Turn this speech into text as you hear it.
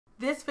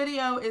This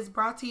video is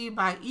brought to you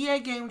by EA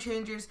Game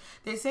Changers.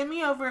 They sent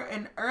me over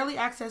an early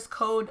access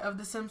code of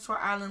The Sims 4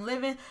 Island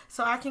Living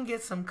so I can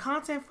get some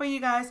content for you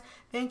guys.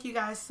 Thank you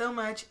guys so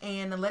much,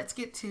 and let's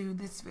get to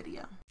this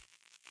video.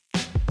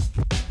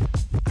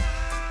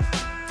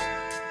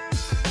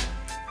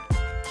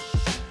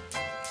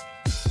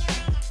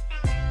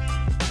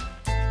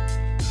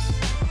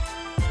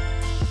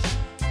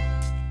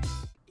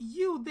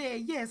 You there?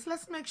 Yes,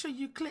 let's make sure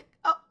you click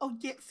oh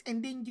yes,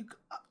 and then you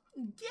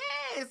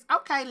yes.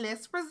 Okay,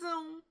 let's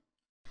resume.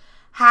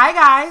 Hi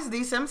guys,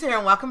 DeeSims here,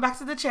 and welcome back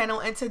to the channel.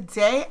 And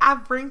today I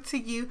bring to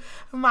you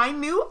my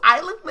new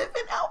Island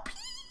Living LP.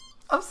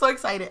 I'm so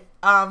excited.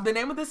 The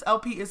name of this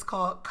LP is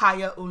called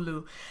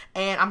Kaiaulu,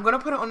 and I'm gonna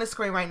put it on the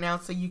screen right now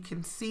so you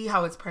can see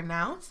how it's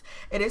pronounced.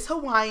 It is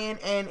Hawaiian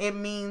and it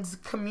means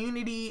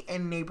community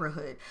and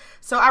neighborhood.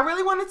 So I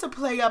really wanted to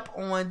play up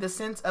on the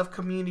sense of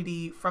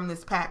community from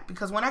this pack,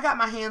 because when I got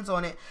my hands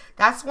on it,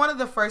 that's one of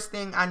the first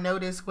thing I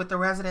noticed with the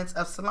residents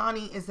of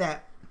Solani is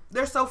that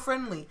they're so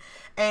friendly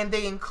and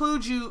they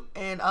include you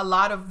in a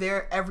lot of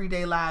their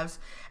everyday lives.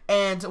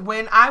 And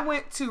when I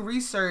went to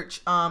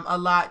research a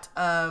lot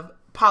of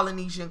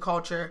Polynesian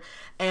culture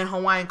and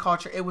Hawaiian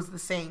culture, it was the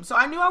same. So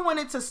I knew I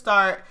wanted to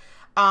start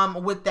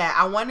with that.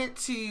 I wanted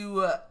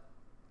to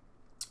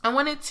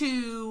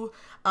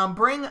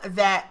bring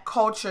that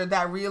culture,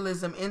 that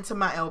realism into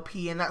my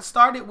LP, and that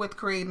started with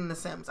creating the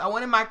Sims. I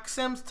wanted my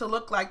Sims to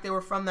look like they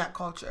were from that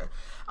culture.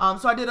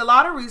 So I did a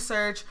lot of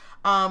research,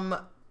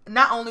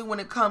 not only when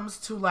it comes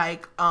to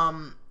like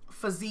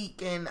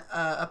physique and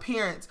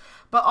appearance,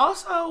 but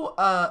also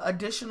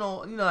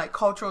additional, like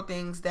cultural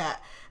things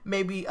that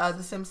maybe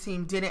the Sims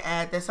team didn't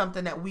add. That's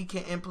something that we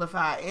can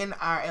amplify in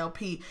our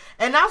LP,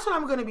 and that's what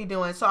I'm going to be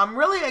doing. So I'm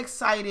really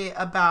excited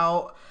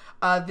about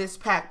this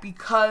pack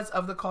because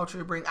of the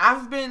culture it brings.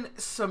 I've been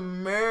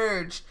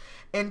submerged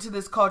into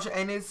this culture,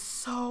 and it's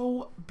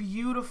so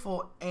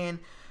beautiful and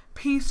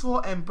peaceful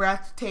and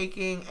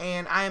breathtaking,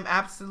 and I'm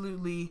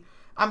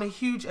a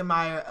huge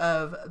admirer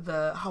of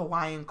the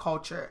Hawaiian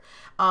culture.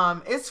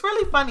 It's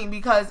really funny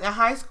because in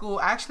high school,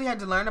 I actually had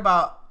to learn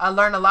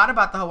a lot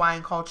about the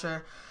Hawaiian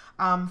culture.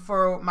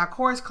 For my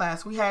chorus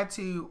class, we had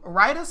to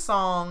write a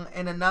song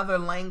in another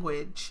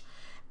language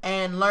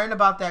and learn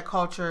about that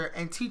culture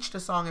and teach the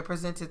song and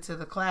present it to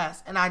the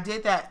class. And I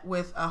did that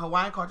with a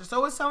Hawaiian culture. So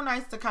it was so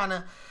nice to kind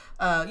of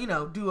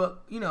do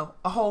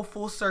a whole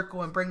full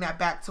circle and bring that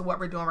back to what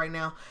we're doing right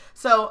now.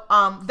 So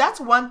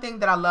that's one thing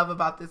that I love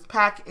about this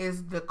pack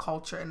is the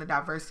culture and the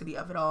diversity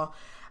of it all.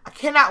 I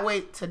cannot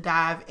wait to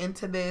dive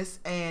into this,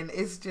 and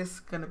it's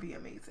just gonna be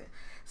amazing.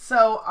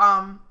 So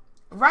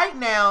right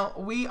now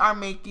we are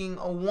making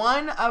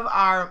one of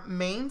our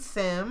main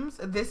Sims.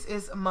 This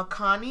is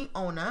Makani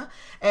Ona,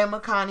 and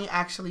Makani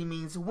actually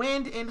means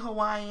wind in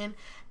Hawaiian,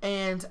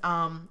 and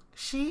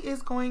she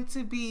is going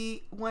to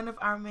be one of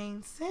our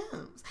main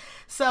Sims.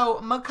 So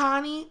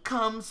Makani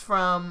comes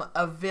from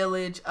a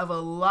village of a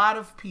lot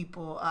of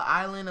people, an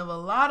island of a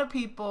lot of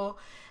people,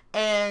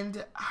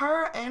 and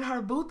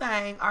her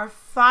boo-thang are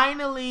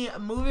finally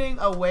moving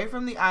away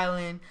from the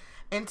island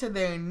into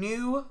their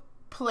new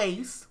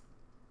place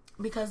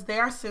because they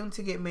are soon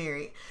to get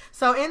married.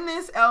 So in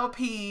this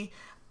LP,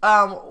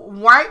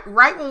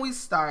 right when we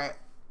start,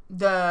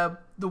 the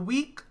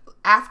week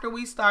after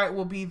we start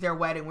will be their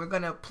wedding. We're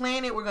going to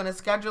plan it. We're going to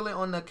schedule it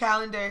on the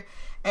calendar,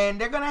 and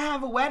they're going to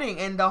have a wedding,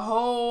 and the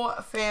whole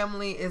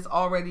family is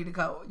all ready to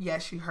go.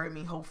 Yes, you heard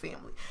me, whole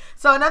family.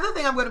 So another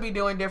thing I'm going to be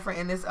doing different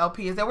in this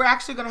LP is that we're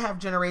actually going to have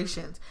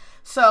generations.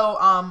 So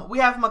we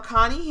have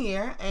Makani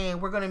here, and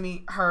we're going to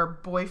meet her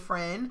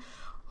boyfriend,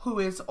 who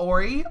is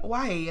Ori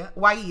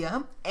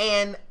Waia,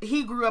 and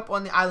he grew up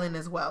on the island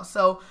as well.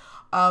 So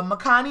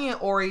Makani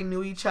and Ori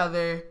knew each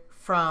other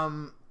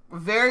from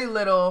very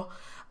little.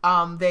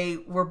 They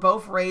were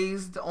both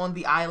raised on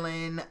the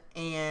island,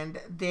 and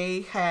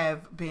they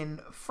have been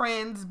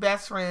friends,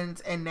 best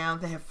friends, and now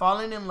they have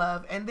fallen in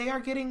love, and they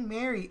are getting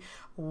married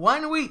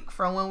 1 week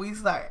from when we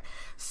start.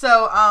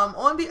 So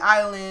on the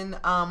island,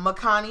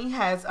 Makani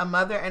has a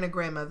mother and a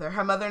grandmother.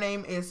 Her mother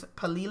name is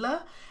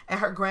Palila, and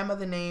her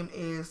grandmother name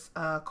is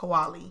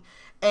Koali,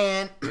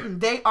 and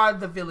they are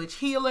the village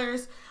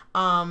healers.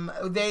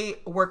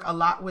 They work a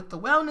lot with the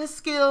wellness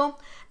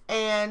skill,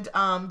 and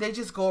they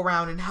just go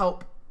around and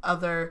help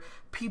other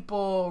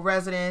people,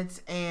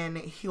 residents, and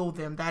heal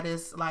them. That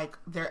is like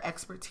their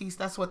expertise.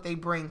 That's what they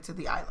bring to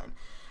the island.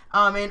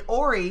 And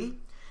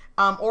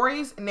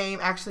Ori's name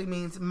actually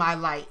means my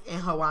light in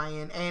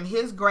Hawaiian, and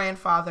his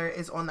grandfather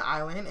is on the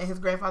island, and his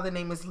grandfather's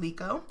name is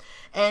Liko,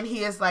 and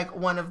he is like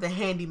one of the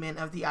handymen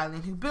of the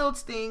island who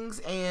builds things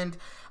and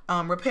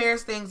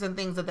repairs things and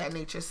things of that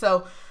nature.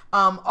 So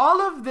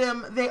all of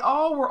them, they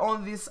all were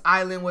on this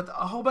island with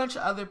a whole bunch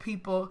of other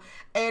people,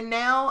 and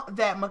now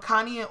that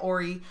Makani and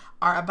Ori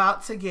are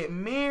about to get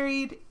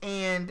married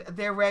and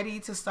they're ready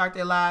to start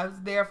their lives,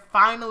 they're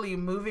finally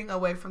moving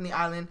away from the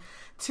island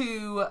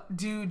to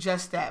do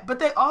just that. But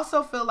they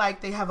also feel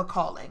like they have a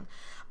calling,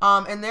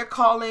 and their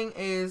calling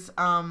is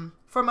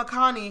for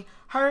Makani,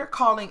 her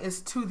calling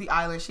is to the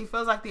island. She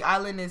feels like the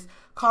island is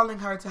calling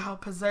her to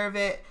help preserve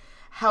it,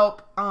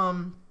 help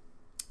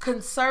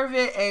conserve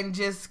it and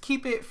just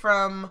keep it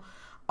from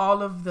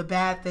all of the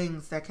bad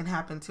things that can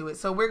happen to it.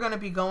 So we're going to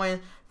be going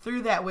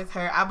through that with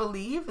her. I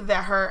believe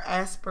that her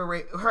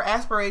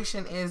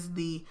aspiration is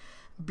the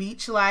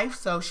beach life.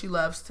 So she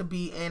loves to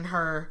be in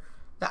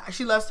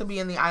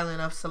the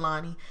island of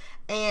Salani.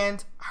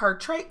 And her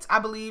traits, I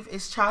believe,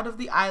 is child of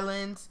the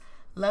islands,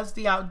 loves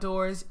the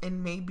outdoors,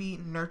 and maybe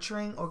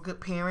nurturing or good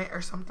parent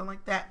or something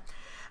like that.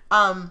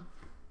 And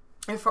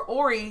for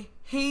Ori,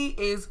 he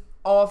is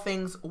all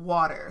things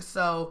water.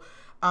 So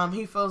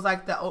he feels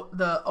like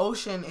the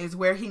ocean is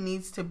where he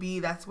needs to be.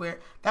 That's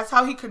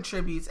how he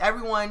contributes.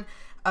 Everyone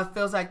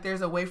feels like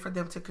there's a way for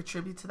them to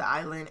contribute to the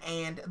island,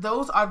 and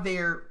those are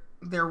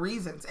their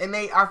reasons, and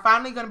they are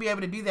finally going to be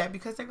able to do that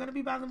because they're going to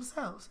be by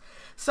themselves.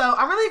 So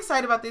I'm really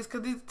excited about this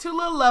because these two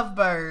little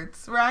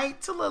lovebirds, right?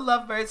 Two little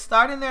lovebirds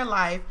starting their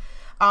life.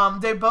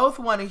 They both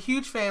want a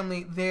huge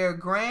family. Their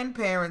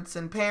grandparents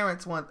and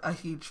parents want a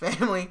huge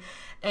family,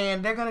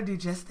 and they're going to do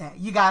just that.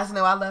 You guys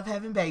know I love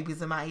having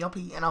babies in my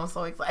LP, and I'm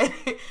so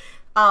excited.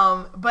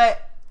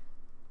 But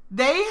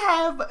they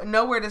have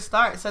nowhere to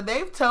start. So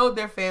they've told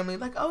their family,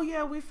 like, oh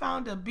yeah, we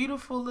found a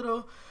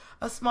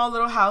small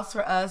little house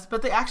for us.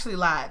 But they actually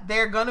lied.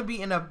 They're going to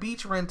be in a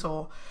beach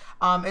rental,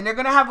 and they're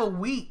going to have a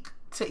week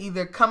to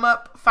either come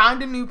up,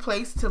 find a new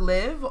place to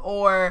live,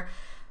 or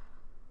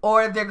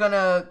they're going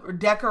to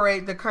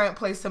decorate the current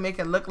place to make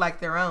it look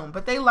like their own.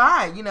 But they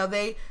lied. You know,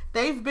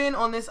 they've been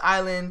on this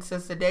island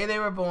since the day they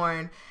were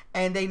born,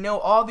 and they know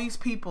all these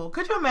people.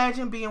 Could you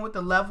imagine being with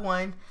a loved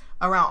one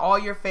around all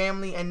your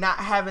family and not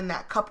having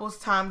that couples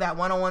time, that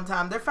one-on-one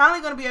time? They're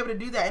finally going to be able to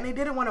do that, and they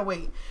didn't want to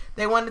wait.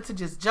 They wanted to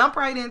just jump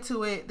right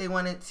into it. They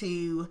wanted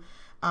to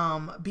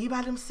be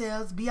by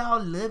themselves, be all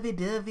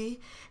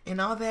lovey-dovey and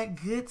all that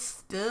good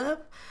stuff.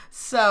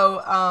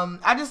 So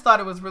I just thought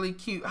it was really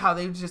cute how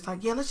they were just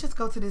like, yeah, let's just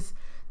go to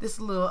this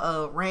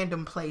little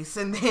random place,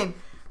 and then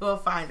we'll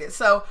find it.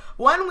 So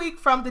 1 week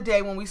from the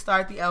day when we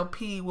start the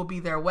LP will be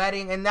their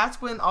wedding, and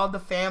that's when all the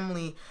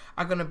family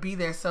are going to be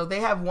there. So they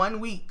have 1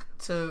 week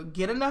to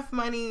get enough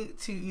money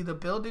to either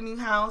build a new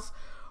house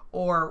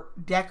or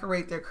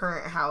decorate their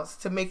current house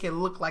to make it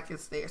look like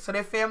it's there. So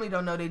their family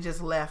don't know they just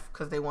left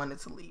because they wanted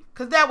to leave,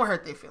 because that would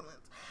hurt their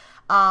feelings.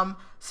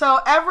 So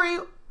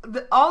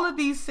all of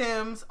these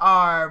Sims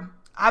are,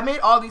 I made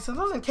all these Sims.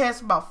 I was in CAS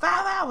for about 5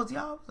 hours,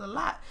 y'all. It was a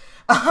lot.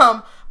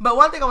 But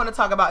one thing I want to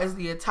talk about is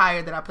the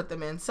attire that I put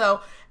them in.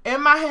 So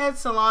in my head,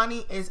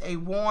 Salani is a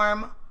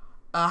warm,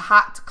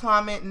 hot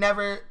climate,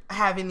 never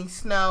have any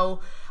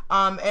snow.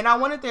 And I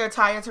wanted their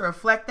attire to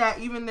reflect that.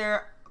 Even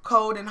their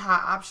cold and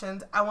hot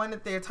options, I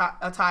wanted their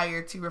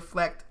attire to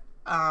reflect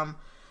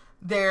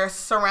their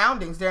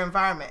surroundings, their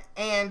environment.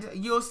 And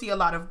you'll see a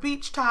lot of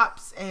beach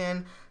tops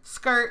and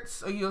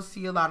skirts, or you'll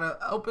see a lot of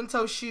open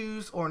toe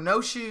shoes or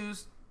no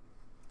shoes.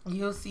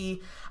 You'll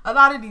see a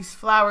lot of these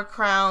flower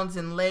crowns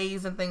and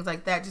leis and things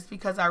like that, just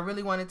because I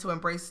really wanted to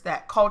embrace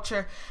that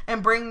culture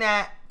and bring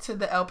that to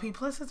the LP.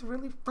 Plus, it's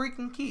really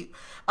freaking cute.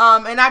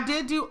 And I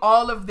did do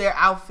all of their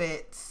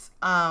outfits.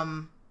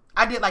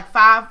 I did like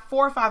 4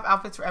 or 5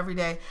 outfits for every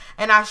day,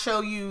 and I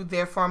show you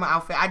their formal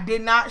outfit. I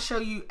did not show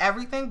you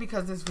everything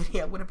because this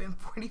video would have been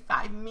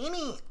 45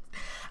 minutes.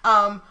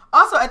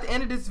 Also, at the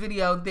end of this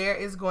video, there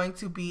is going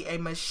to be a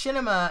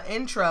machinima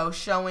intro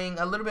showing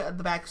a little bit of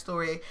the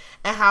backstory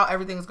and how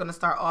everything is going to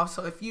start off.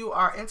 So if you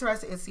are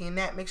interested in seeing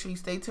that, make sure you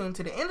stay tuned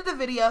to the end of the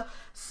video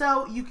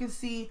so you can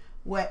see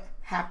what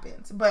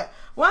happens. But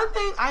one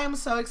thing I am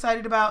so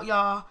excited about,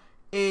 y'all,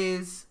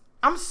 is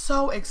I'm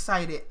so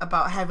excited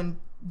about having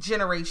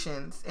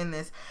generations in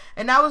this.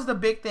 And that was the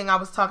big thing I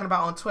was talking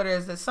about on Twitter,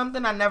 is that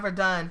something I never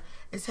done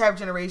is have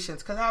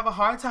generations, because I have a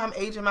hard time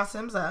aging my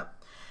Sims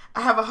up.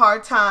 I have a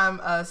hard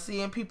time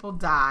seeing people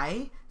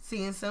die,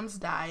 seeing Sims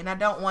die, and I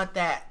don't want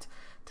that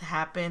to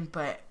happen,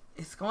 but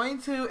it's going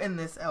to in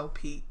this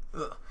LP.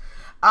 Ugh.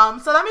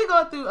 So let me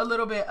go through a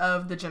little bit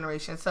of the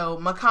generation. So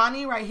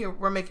Makani right here,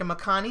 we're making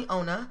Makani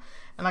Ona,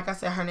 and like I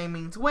said, her name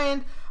means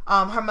wind.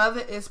 Her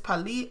mother is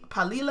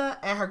Palila,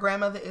 and her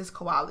grandmother is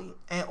Kaiaulu.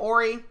 And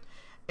Ori,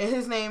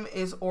 his name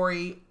is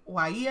Ori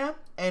Waia,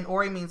 and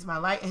Ori means my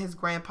light, and his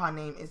grandpa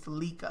name is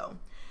Liko.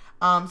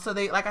 So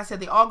they, like I said,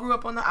 they all grew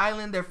up on the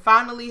island. They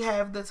finally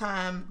have the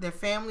time. Their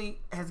family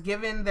has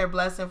given their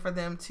blessing for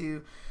them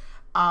to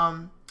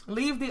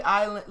leave the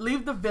island,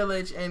 leave the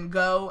village, and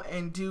go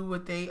and do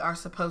what they are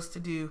supposed to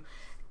do,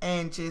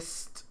 and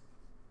just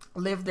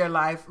live their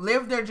life,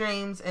 live their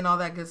dreams, and all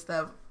that good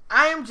stuff.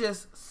 I am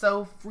just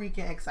so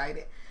freaking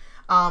excited.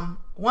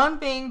 One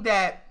thing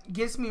that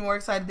gets me more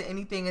excited than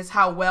anything is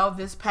how well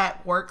this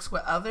pack works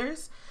with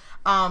others.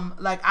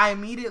 Like I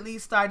immediately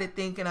started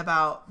thinking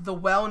about the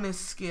wellness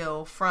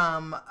skill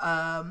from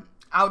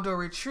outdoor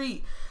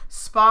retreat,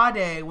 spa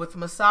day with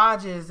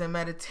massages and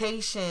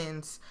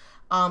meditations,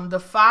 the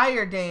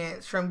fire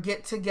dance from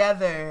Get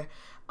Together.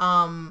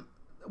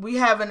 We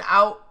have an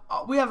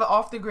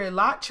off the grid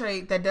lot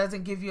trade that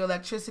doesn't give you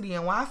electricity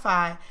and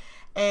Wi-Fi,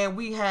 and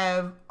we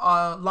have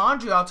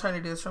laundry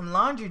alternatives from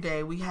Laundry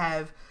Day. We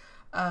have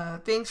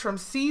things from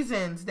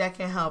seasons that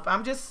can help.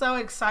 I'm just so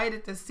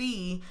excited to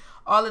see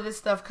all of this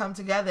stuff come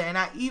together. And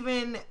I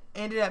even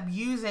ended up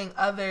using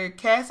other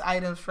CAS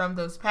items from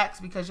those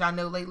packs because y'all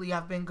know lately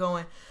I've been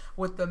going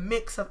with the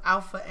mix of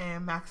Alpha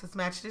and Max's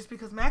Match, just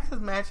because Max's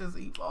Match is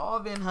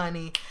evolving,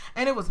 honey.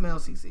 And it was male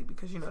CC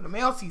because, you know,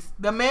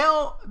 the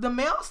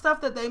male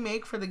stuff that they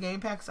make for the game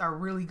packs are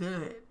really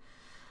good.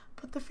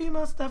 But the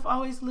female stuff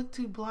always look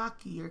too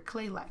blocky or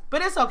clay-like.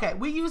 But it's okay.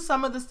 We use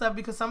some of the stuff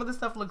because some of the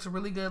stuff looks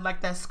really good.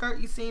 Like that skirt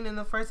you seen in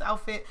the first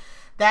outfit.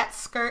 That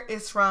skirt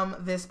is from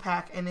this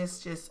pack. And it's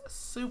just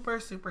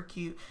super, super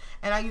cute.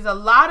 And I use a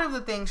lot of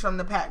the things from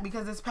the pack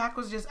because this pack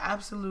was just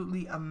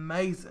absolutely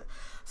amazing.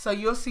 So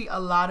you'll see a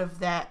lot of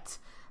that.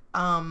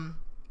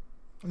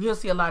 You'll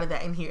see a lot of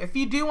that in here. If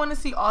you do want to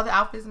see all the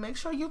outfits, make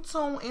sure you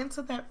tune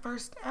into that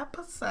first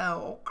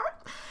episode.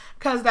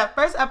 Because that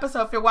first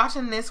episode, if you're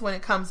watching this when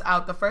it comes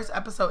out, the first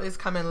episode is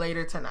coming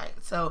later tonight.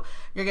 So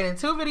you're getting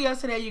 2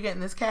 videos today. You're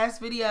getting this CAS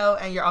video,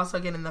 and you're also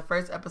getting the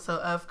first episode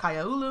of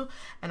Kaiaulu.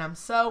 And I'm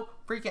so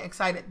freaking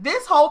excited.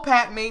 This whole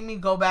pack made me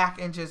go back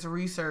and just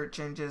research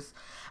and just...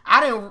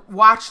 I didn't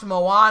watch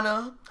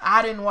Moana.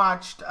 I didn't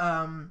watch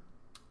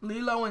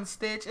Lilo and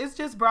Stitch. It's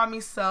just brought me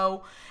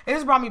so... It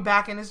just brought me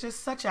back, and it's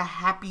just such a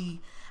happy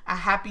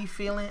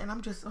feeling. And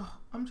I'm just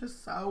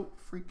so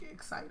freaking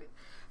excited.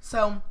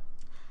 So...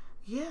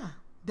 yeah,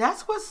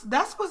 that's what's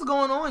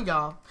going on,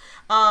 y'all.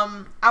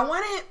 I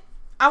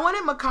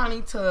wanted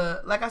Makani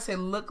to, like I said,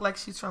 look like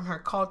she's from her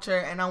culture,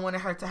 and I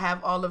wanted her to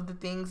have all of the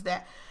things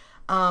that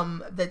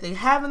that they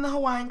have in the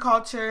Hawaiian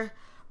culture.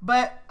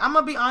 But I'm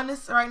gonna be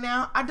honest right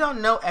now, I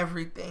don't know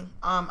everything.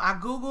 I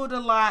Googled a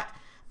lot.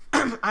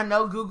 I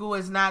know Google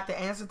is not the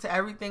answer to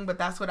everything, but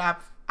that's what I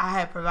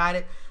had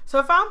provided. So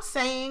if I'm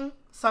saying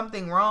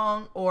something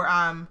wrong or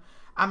I'm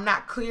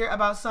not clear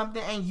about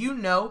something, and you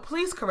know,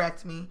 please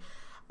correct me.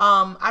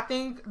 I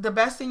think the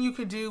best thing you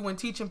could do when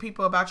teaching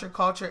people about your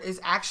culture is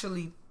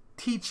actually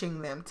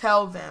teaching them,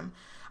 tell them,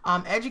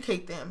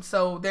 educate them,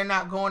 so they're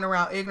not going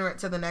around ignorant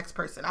to the next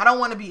person. I don't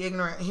want to be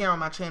ignorant here on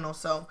my channel,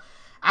 so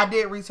I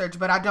did research,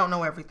 but I don't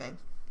know everything.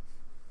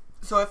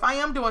 So if I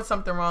am doing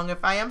something wrong,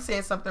 if I am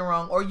saying something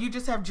wrong, or you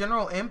just have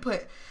general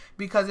input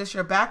because it's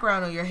your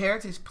background or your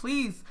heritage,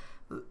 please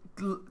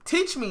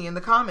teach me in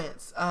the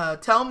comments.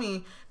 Tell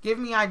me, give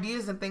me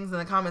ideas and things in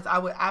the comments. I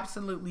would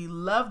absolutely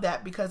love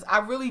that because I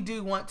really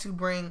do want to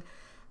bring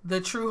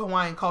the true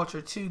Hawaiian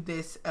culture to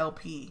this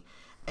LP.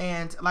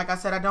 And like I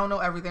said, I don't know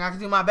everything. I can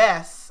do my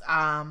best.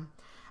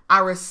 I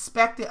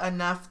respect it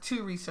enough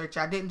to research.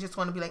 I didn't just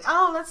want to be like,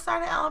 oh, let's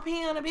start an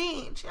LP on the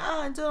beach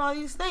and do all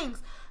these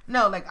things.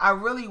 No, like I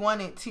really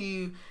wanted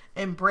to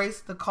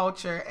embrace the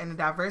culture and the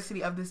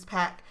diversity of this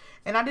pack.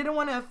 And I didn't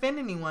want to offend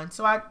anyone.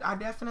 So I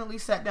definitely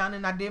sat down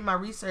and I did my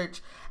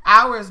research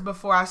hours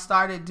before I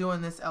started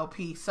doing this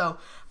LP. So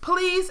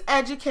please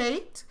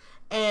educate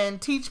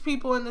and teach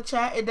people in the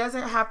chat. It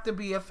doesn't have to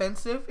be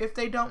offensive. If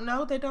they don't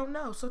know, they don't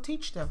know. So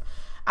teach them.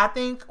 I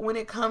think when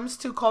it comes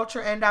to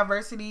culture and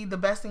diversity, the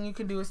best thing you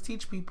can do is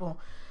teach people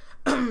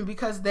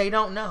because they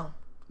don't know.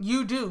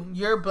 You do.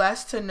 You're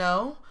blessed to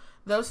know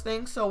those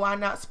things, so why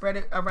not spread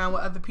it around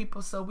with other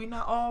people so we're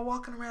not all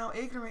walking around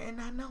ignorant and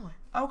not knowing.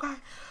 Okay,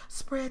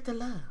 spread the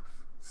love,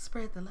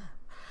 spread the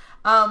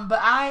love. But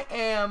I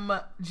am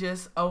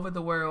just over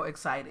the world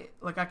excited.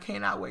 Like I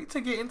cannot wait to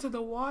get into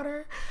the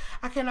water.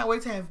 I cannot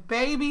wait to have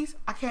babies.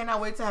 I cannot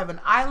wait to have an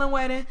island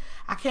wedding.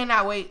 I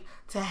cannot wait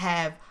to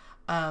have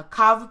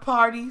kava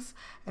parties,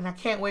 and I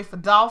can't wait for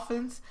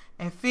dolphins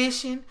and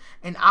fishing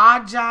and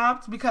odd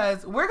jobs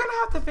because we're gonna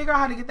have to figure out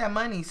how to get that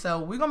money. So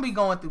we're gonna be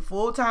going through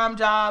full-time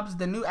jobs,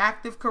 the new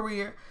active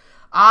career,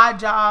 odd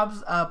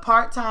jobs,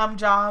 part-time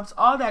jobs,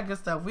 all that good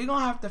stuff. We're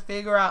gonna have to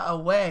figure out a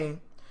way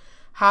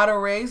how to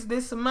raise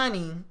this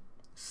money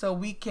so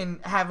we can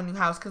have a new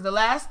house, because the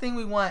last thing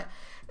we want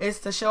is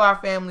to show our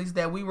families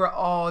that we were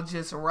all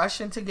just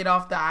rushing to get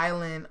off the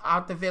island,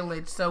 out the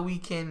village, so we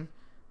can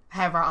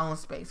have our own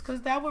space,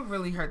 because that would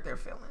really hurt their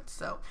feelings.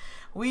 So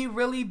we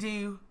really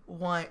do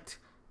want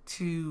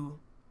to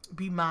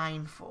be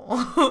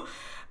mindful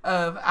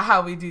of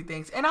how we do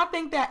things, and I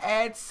think that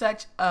adds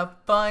such a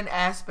fun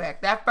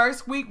aspect. That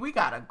first week we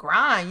gotta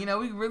grind, you know,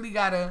 we really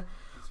gotta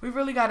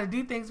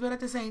do things, but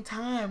at the same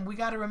time we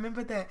gotta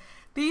remember that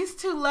these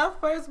two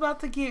lovebirds about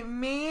to get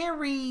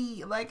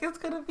married. Like, it's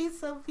gonna be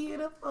so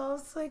beautiful. I'm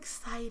so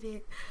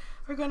excited.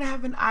 We're gonna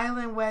have an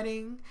island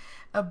wedding,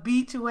 a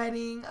beach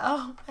wedding.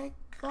 Oh my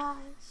gosh.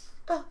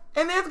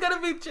 And there's gonna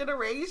be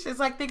generations.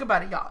 Like, think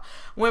about it, y'all.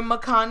 When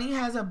Makani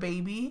has a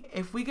baby,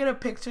 if we get a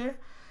picture,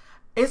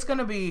 it's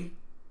gonna be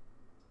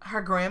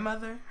her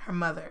grandmother, her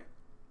mother,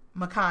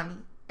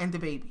 Makani, and the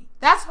baby.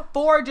 That's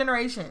 4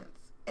 generations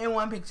in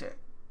one picture.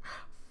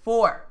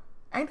 4.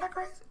 Ain't that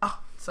crazy? Oh,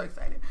 so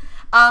excited.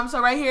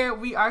 So right here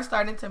we are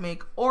starting to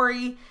make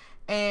Ori,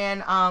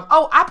 and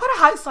oh, I put a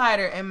height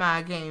slider in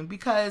my game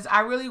because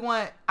I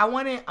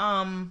wanted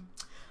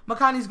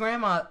Makani's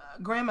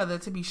grandmother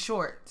to be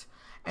short,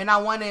 and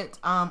I wanted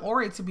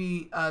Ori to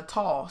be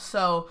tall.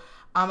 So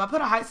I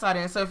put a height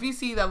slider in. So if you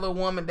see that little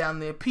woman down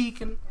there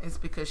peeking, it's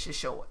because she's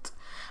short.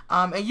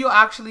 And you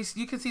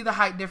can see the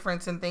height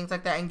difference and things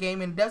like that in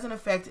gaming. It doesn't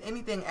affect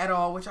anything at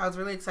all, which I was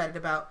really excited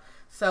about.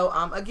 So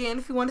again,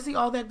 if you want to see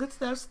all that good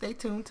stuff, stay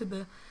tuned to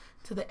the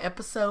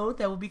episode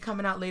that will be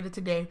coming out later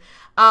today.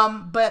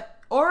 But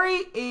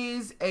Ori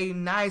is a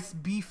nice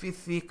beefy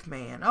thick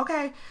man.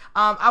 Okay.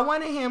 I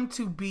wanted him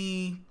to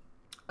be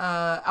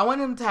I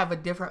wanted him to have a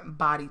different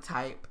body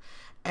type.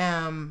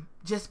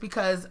 Just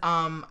because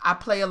I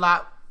play a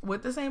lot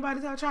with the same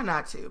body type. I try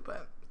not to,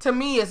 but to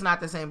me it's not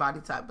the same body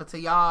type, but to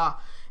y'all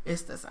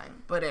it's the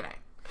same, but it ain't.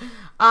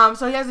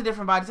 So he has a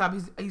different body type.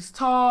 He's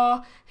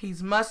tall,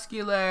 he's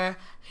muscular,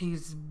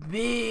 he's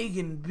big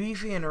and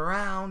beefy and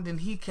round, and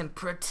he can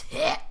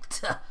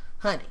protect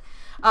honey.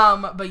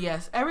 But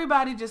yes,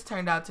 everybody just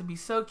turned out to be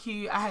so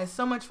cute. I had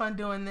so much fun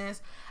doing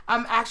this.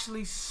 I'm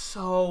actually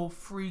so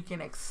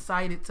freaking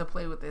excited to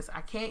play with this.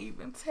 I can't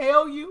even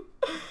tell you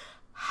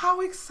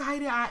how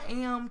excited I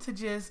am to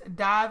just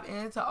dive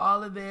into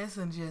all of this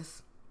and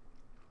just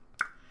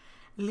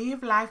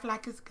live life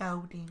like it's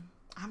golden.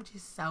 I'm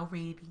just so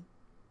ready.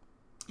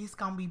 It's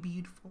gonna be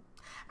beautiful.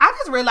 I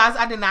just realized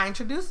I did not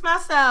introduce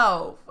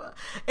myself.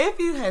 If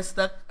you have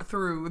stuck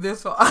through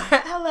this far,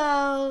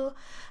 hello,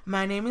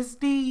 my name is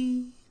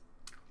Dee,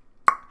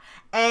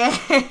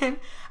 and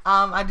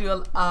I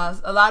do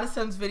a lot of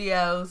Sims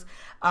videos.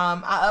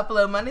 I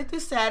upload Monday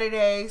through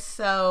Saturday,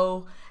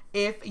 so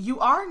if you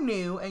are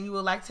new and you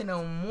would like to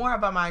know more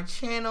about my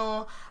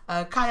channel,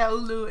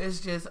 Kaiaulu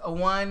is just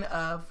one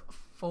of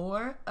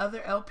 4 other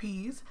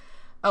LPs.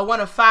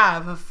 One of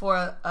 5 other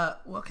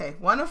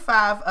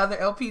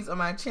LPs on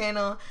my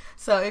channel.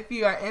 So if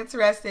you are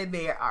interested,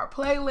 there are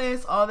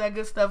playlists, all that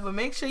good stuff. But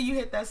make sure you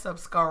hit that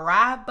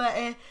subscribe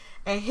button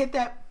and hit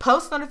that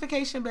post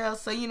notification bell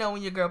so you know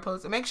when your girl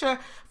posts. Make sure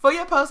for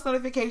your post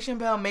notification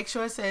bell, make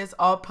sure it says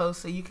all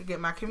posts so you can get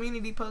my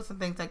community posts and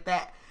things like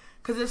that.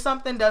 Because if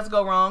something does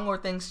go wrong or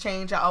things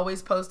change, I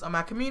always post on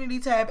my community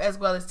tab as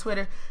well as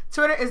Twitter.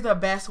 Twitter is the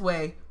best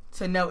way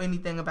to know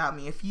anything about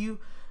me. If you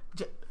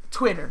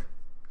Twitter.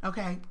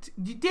 Okay.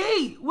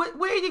 D,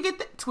 where you get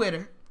the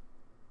Twitter?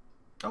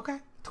 Okay.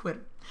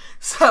 Twitter.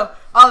 So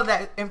all of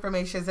that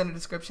information is in the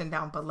description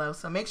down below.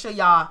 So make sure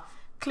y'all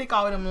click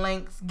all of them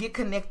links, get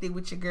connected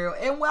with your girl,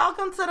 and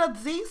welcome to the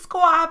Z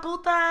Squad,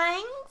 boo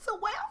thing. So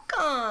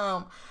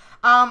welcome.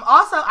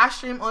 Also, I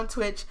stream on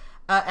Twitch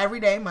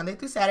every day, Monday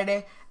through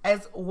Saturday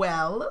as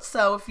well.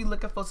 So if you're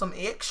looking for some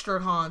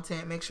extra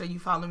content, make sure you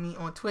follow me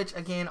on Twitch.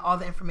 Again, all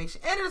the information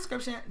in the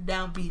description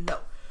down below.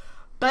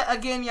 But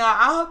again, y'all,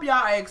 I hope y'all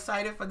are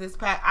excited for this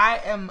pack. I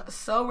am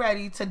so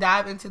ready to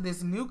dive into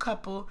this new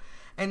couple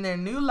and their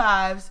new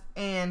lives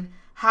and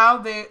how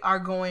they are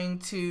going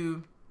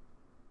to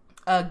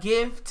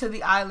give to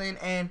the island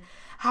and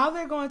how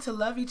they're going to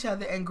love each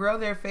other and grow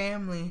their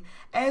family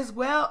as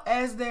well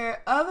as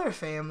their other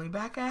family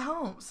back at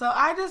home. So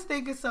I just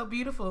think it's so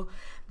beautiful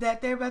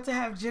that they're about to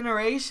have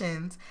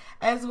generations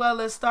as well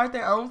as start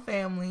their own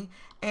family.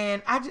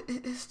 And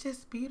it's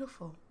just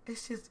beautiful.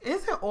 It's just,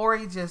 isn't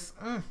Ori just...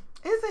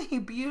 Isn't he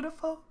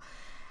beautiful?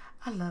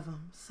 I love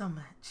him so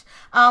much.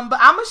 But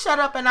I'm going to shut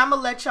up and I'm going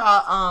to let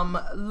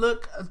y'all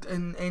look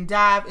and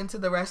dive into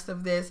the rest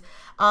of this.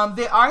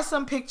 There are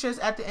some pictures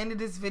at the end of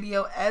this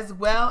video as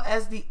well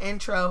as the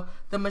intro,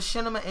 the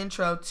machinima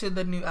intro to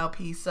the new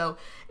LP. So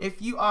if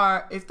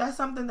that's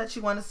something that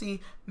you want to see,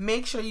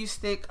 make sure you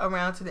stick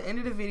around to the end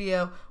of the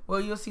video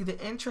where you'll see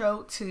the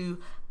intro to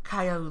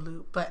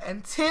Kaiaulu. But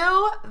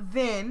until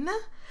then...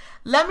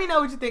 let me know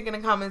what you think in the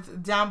comments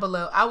down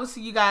below. I will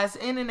see you guys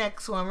in the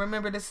next one.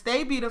 Remember to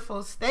stay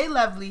beautiful, stay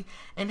lovely,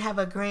 and have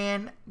a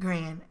grand,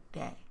 grand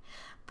day.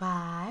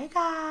 Bye,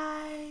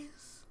 guys.